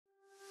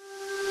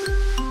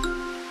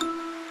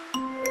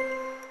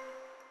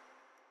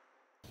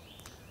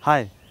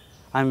Hi,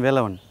 I am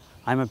Velavan.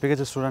 I am a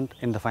PhD student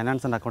in the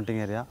Finance and Accounting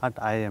area at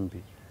IIMB.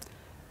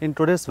 In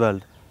today's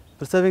world,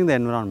 preserving the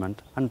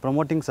environment and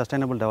promoting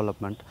sustainable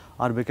development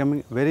are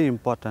becoming very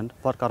important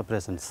for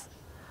corporations.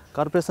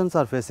 Corporations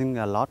are facing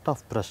a lot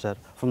of pressure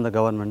from the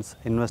governments,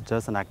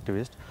 investors and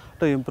activists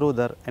to improve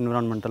their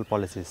environmental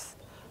policies.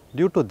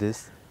 Due to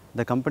this,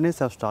 the companies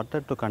have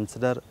started to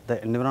consider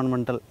the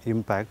environmental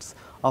impacts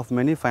of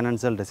many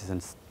financial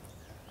decisions.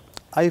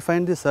 I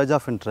find the surge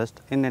of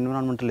interest in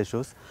environmental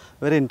issues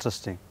very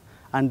interesting,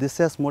 and this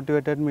has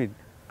motivated me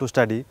to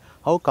study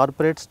how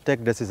corporates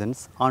take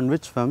decisions on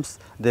which firms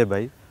they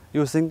buy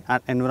using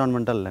an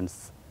environmental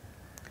lens.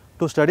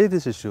 To study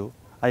this issue,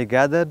 I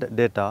gathered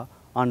data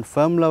on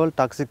firm level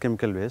toxic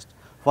chemical waste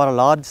for a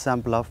large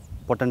sample of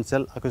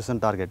potential acquisition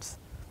targets.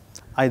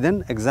 I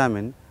then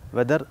examine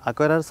whether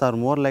acquirers are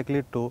more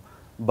likely to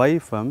buy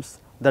firms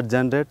that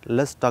generate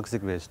less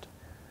toxic waste.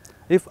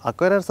 If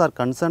acquirers are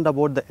concerned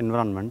about the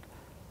environment,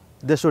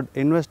 they should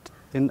invest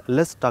in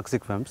less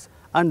toxic firms,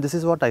 and this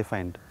is what I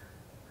find.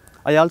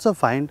 I also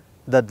find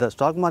that the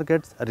stock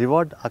markets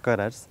reward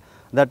acquirers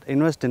that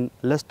invest in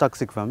less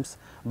toxic firms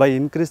by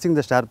increasing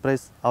the share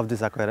price of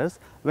these acquirers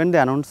when they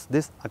announce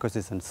these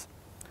acquisitions.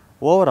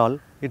 Overall,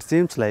 it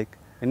seems like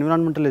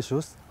environmental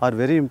issues are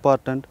very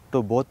important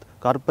to both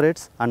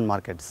corporates and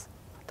markets.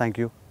 Thank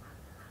you.